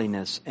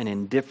ungodliness and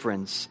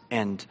indifference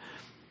and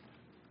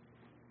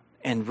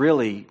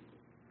really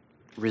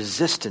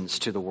resistance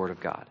to the Word of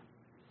God.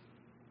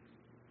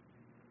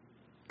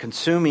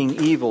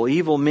 Consuming evil,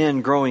 evil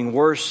men growing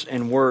worse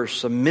and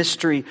worse, a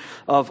mystery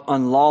of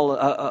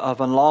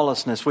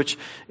unlawlessness, which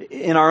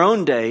in our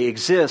own day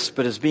exists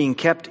but is being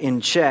kept in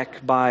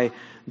check by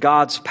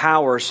God's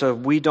power so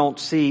we don't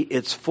see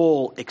its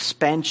full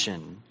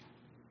expansion.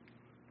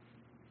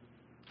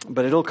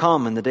 But it'll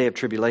come in the day of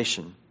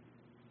tribulation,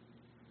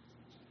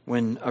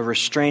 when a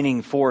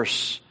restraining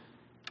force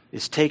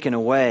is taken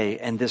away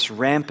and this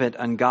rampant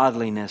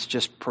ungodliness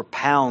just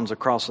propounds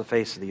across the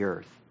face of the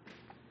earth.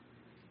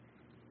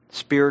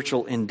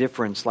 Spiritual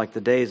indifference like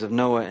the days of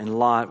Noah and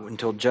Lot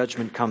until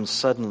judgment comes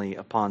suddenly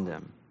upon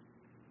them.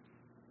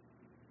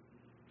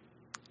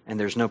 And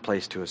there's no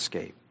place to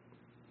escape.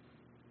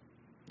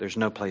 There's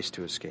no place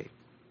to escape.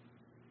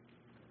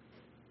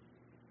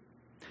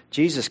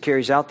 Jesus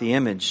carries out the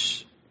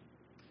image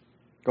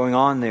going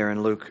on there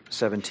in Luke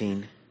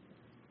 17. It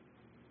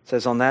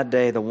says, on that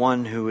day, the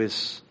one who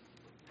is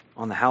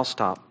on the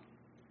housetop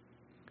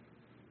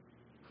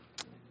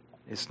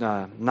is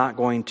not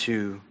going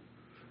to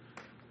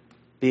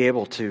be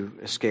able to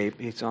escape.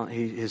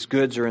 His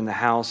goods are in the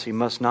house. He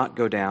must not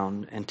go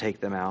down and take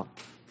them out.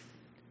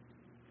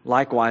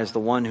 Likewise, the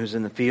one who's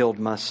in the field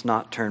must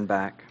not turn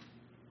back.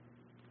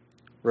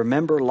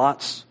 Remember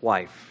Lot's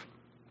wife.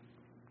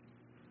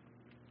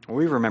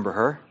 We remember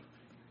her.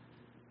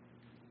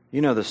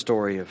 You know the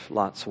story of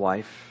Lot's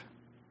wife.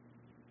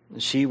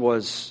 She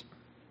was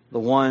the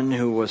one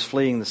who was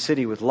fleeing the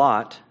city with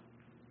Lot,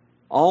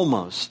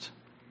 almost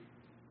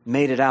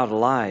made it out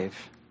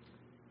alive,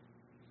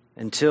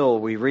 until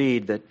we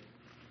read that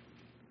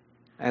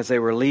as they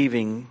were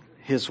leaving,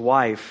 his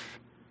wife,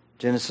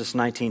 Genesis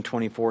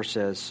 19:24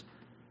 says,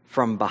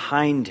 from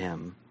behind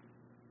him,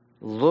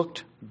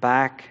 looked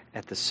back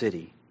at the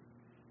city,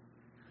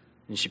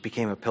 and she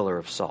became a pillar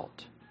of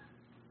salt.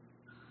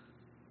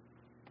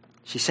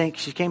 She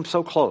came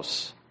so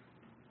close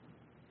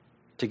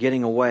to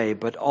getting away,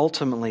 but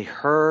ultimately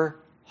her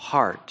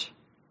heart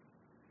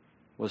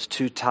was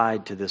too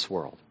tied to this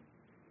world.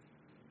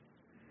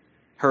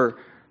 Her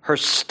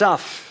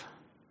stuff,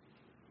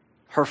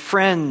 her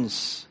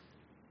friends,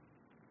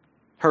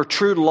 her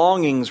true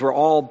longings were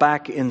all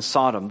back in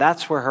Sodom.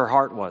 That's where her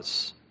heart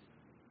was.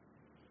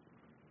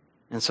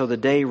 And so the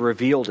day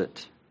revealed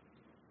it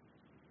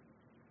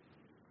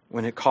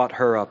when it caught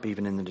her up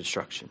even in the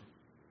destruction.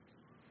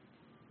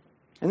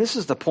 And this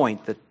is the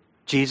point that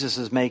Jesus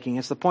is making.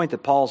 It's the point that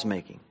Paul's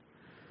making.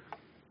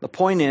 The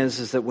point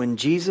is that when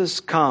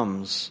Jesus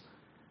comes,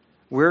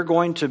 we're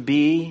going to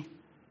be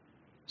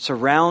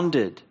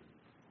surrounded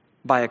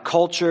by a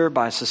culture,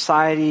 by a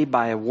society,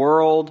 by a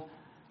world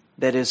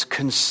that is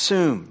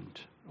consumed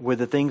with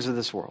the things of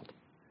this world.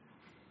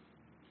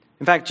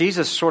 In fact,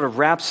 Jesus sort of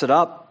wraps it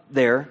up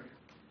there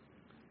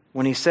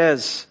when he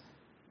says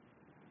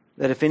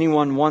that if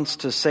anyone wants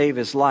to save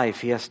his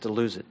life, he has to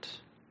lose it.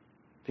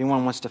 If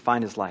anyone wants to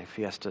find his life,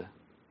 he has to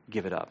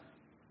give it up.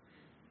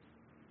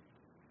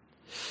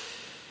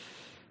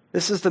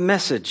 This is the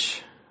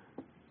message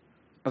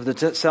of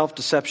the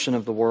self-deception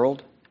of the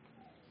world.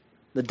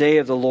 The day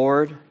of the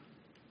Lord,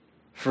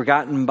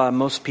 forgotten by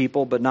most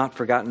people, but not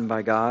forgotten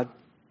by God.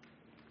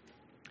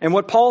 And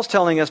what Paul's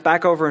telling us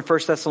back over in 1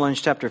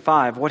 Thessalonians chapter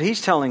 5, what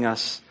he's telling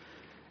us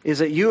is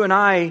that you and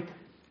I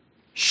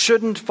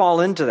shouldn't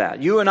fall into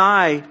that. You and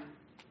I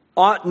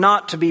ought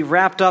not to be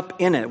wrapped up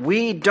in it.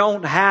 We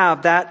don't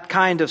have that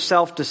kind of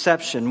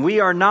self-deception. We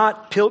are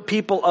not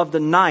people of the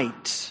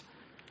night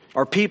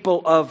or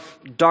people of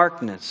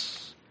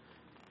darkness.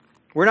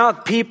 We're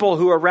not people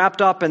who are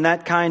wrapped up in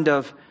that kind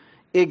of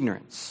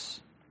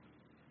ignorance.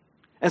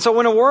 And so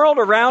when a world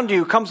around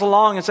you comes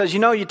along and says,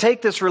 you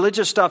take this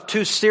religious stuff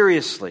too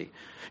seriously.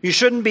 You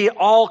shouldn't be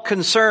all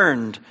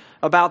concerned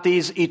about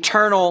these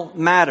eternal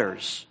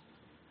matters.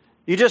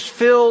 You just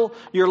fill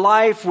your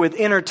life with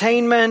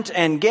entertainment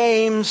and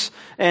games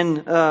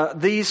and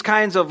these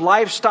kinds of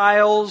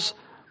lifestyles.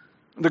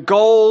 The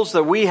goals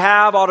that we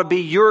have ought to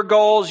be your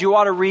goals. You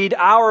ought to read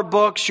our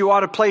books. You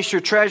ought to place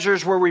your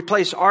treasures where we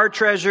place our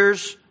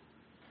treasures.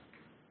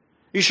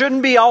 You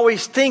shouldn't be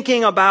always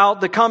thinking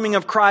about the coming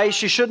of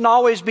Christ. You shouldn't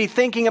always be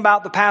thinking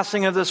about the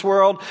passing of this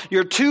world.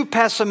 You're too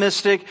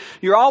pessimistic.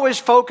 You're always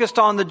focused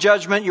on the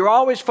judgment. You're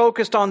always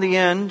focused on the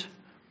end.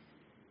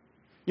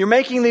 You're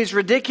making these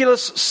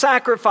ridiculous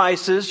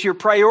sacrifices. You're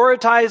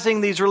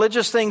prioritizing these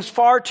religious things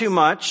far too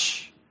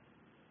much.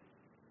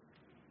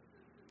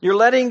 You're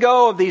letting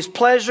go of these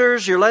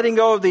pleasures. You're letting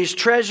go of these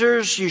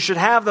treasures. You should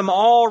have them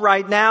all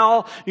right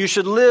now. You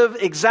should live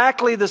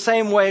exactly the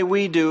same way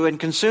we do and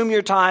consume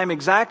your time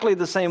exactly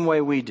the same way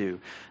we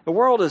do. The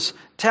world is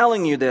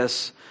telling you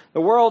this.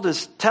 The world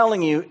is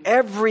telling you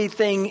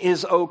everything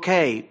is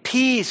okay.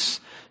 Peace,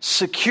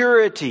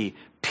 security,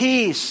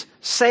 peace,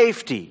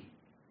 safety.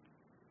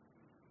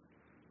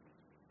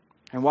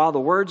 And while the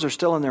words are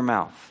still in their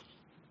mouth,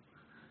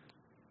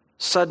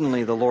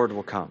 suddenly the Lord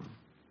will come.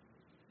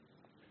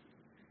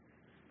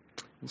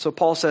 And so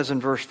Paul says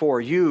in verse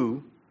 4,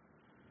 1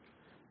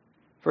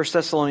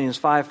 Thessalonians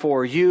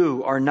 5:4,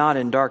 you are not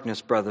in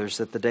darkness, brothers,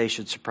 that the day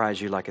should surprise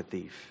you like a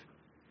thief.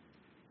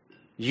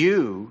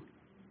 You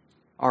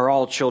are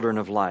all children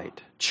of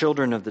light,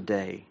 children of the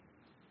day,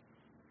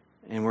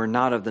 and we're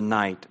not of the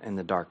night and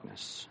the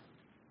darkness.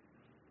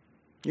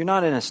 You're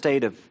not in a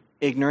state of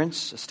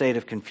ignorance, a state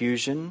of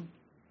confusion.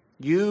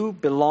 You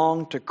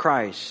belong to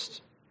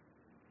Christ.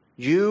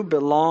 You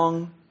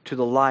belong to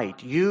the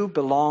light. You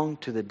belong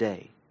to the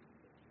day.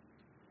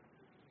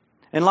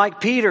 And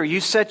like Peter, you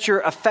set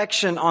your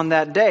affection on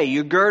that day.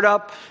 You gird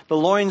up the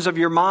loins of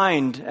your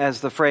mind,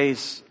 as the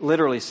phrase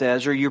literally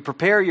says, or you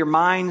prepare your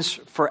minds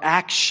for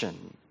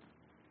action.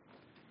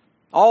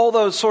 All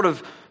those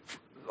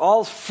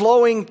all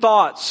flowing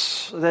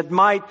thoughts that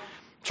might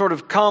sort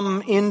of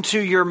come into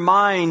your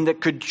mind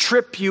that could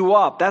trip you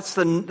up. That's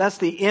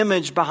the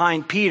image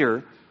behind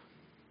Peter.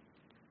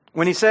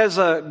 When he says,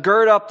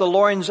 gird up the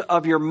loins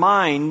of your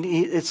mind,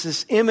 it's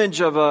this image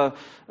of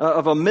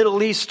a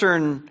Middle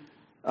Eastern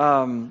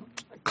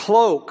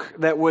cloak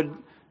that would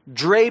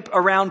drape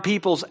around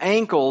people's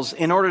ankles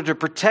in order to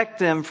protect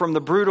them from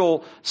the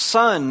brutal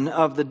sun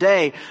of the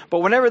day. But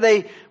whenever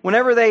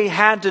they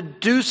had to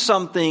do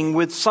something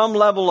with some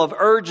level of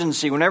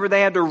urgency, whenever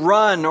they had to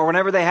run or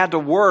whenever they had to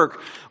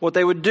work, what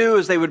they would do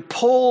is they would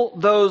pull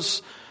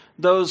those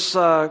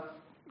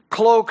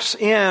cloaks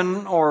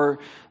in, or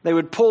they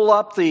would pull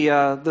up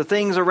the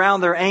things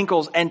around their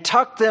ankles and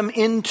tuck them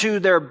into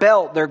their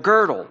belt, their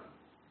girdle,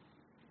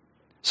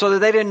 so that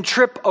they didn't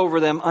trip over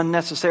them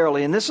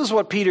unnecessarily. And this is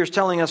what Peter's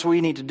telling us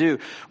we need to do.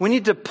 We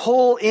need to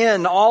pull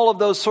in all of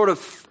those sort of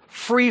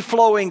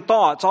free-flowing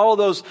thoughts, all of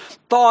those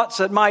thoughts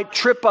that might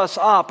trip us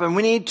up, and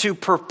we need to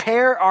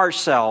prepare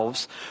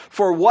ourselves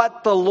for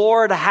what the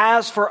Lord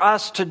has for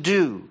us to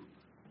do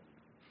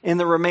in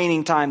the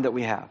remaining time that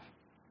we have.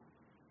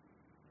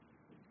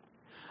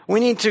 We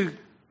need to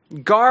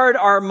guard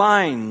our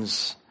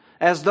minds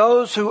as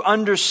those who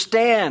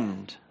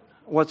understand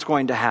what's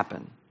going to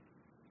happen.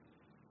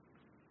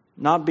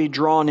 Not be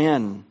drawn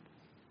in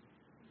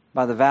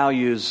by the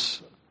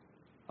values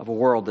of a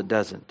world that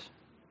doesn't.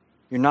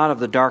 You're not of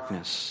the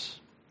darkness.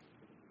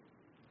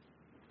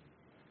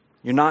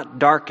 You're not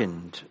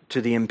darkened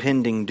to the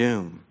impending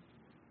doom,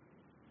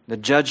 the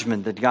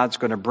judgment that God's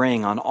going to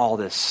bring on all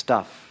this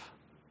stuff.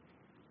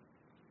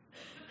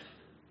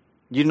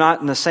 You're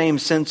not in the same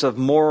sense of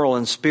moral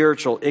and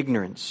spiritual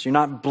ignorance. You're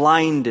not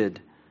blinded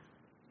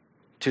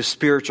to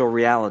spiritual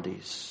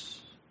realities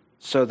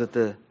so that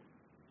the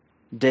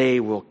day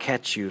will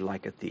catch you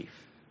like a thief.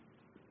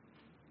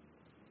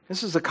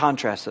 This is the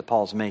contrast that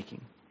Paul's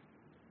making.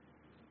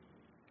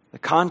 The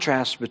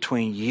contrast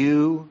between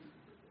you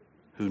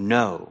who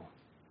know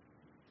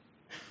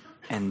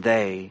and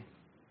they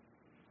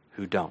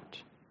who don't.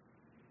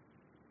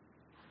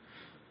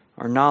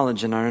 Our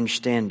knowledge and our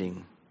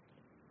understanding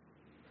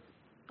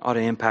ought to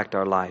impact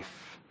our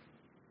life,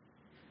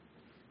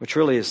 which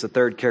really is the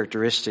third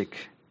characteristic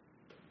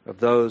of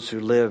those who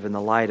live in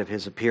the light of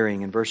His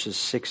appearing in verses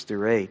 6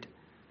 through 8.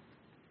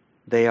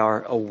 They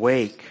are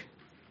awake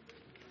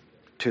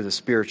to the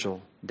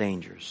spiritual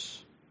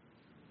dangers.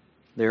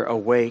 They're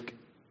awake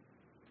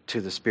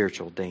to the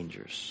spiritual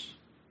dangers.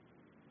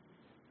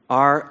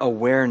 Our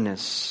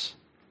awareness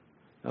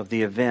of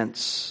the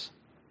events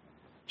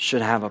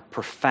should have a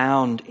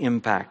profound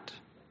impact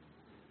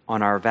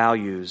on our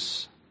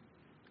values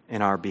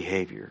and our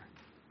behavior.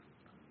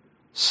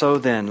 So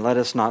then, let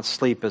us not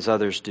sleep as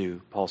others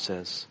do, Paul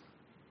says,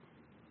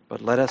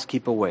 but let us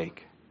keep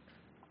awake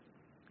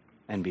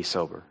and be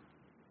sober.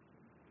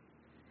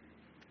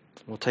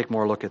 We'll take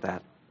more look at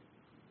that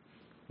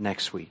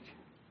next week.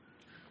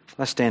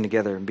 Let's stand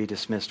together and be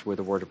dismissed with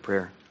a word of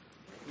prayer.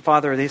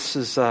 Father, this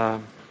is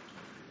a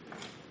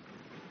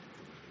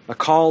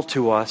call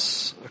to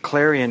us, a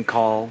clarion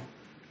call,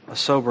 a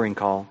sobering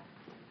call.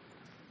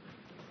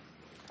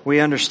 We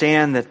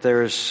understand that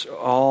there's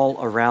all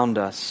around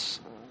us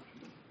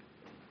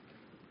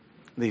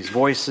these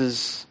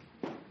voices,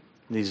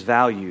 these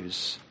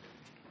values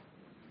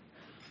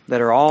that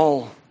are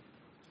all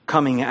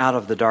coming out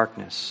of the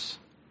darkness.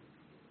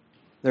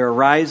 They're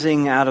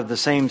arising out of the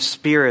same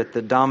spirit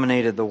that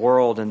dominated the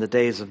world in the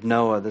days of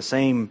Noah, the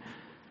same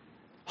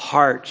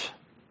heart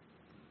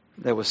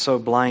that was so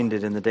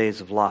blinded in the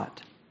days of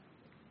Lot.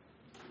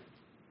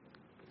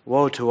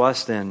 Woe to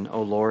us then,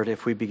 O Lord,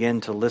 if we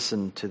begin to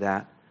listen to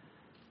that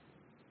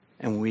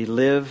and we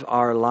live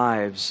our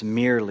lives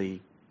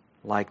merely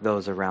like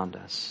those around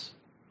us.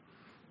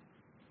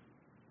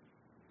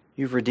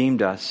 You've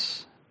redeemed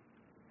us.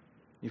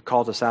 You've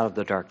called us out of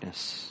the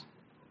darkness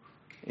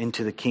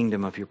into the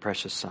kingdom of your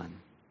precious Son.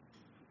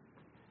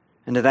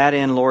 And to that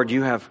end, Lord,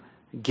 you have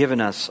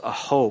given us a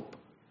hope,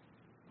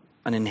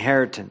 an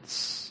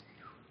inheritance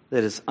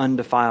that is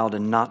undefiled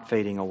and not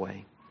fading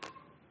away.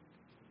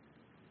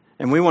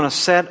 And we want to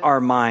set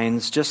our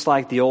minds just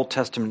like the Old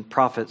Testament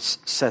prophets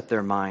set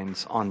their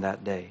minds on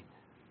that day.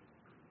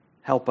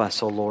 Help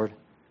us, O Lord,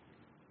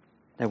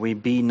 that we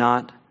be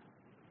not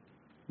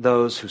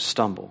those who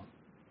stumble,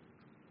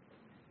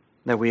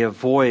 that we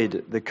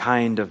avoid the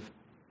kind of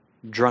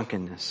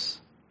drunkenness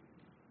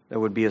that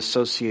would be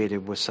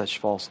associated with such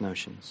false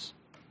notions.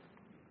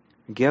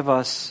 Give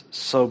us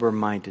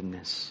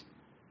sober-mindedness,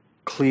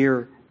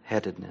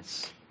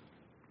 clear-headedness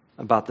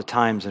about the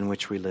times in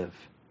which we live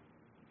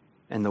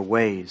and the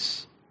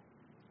ways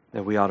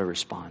that we ought to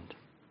respond.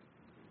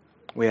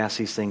 We ask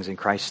these things in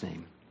Christ's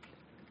name.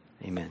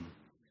 Amen.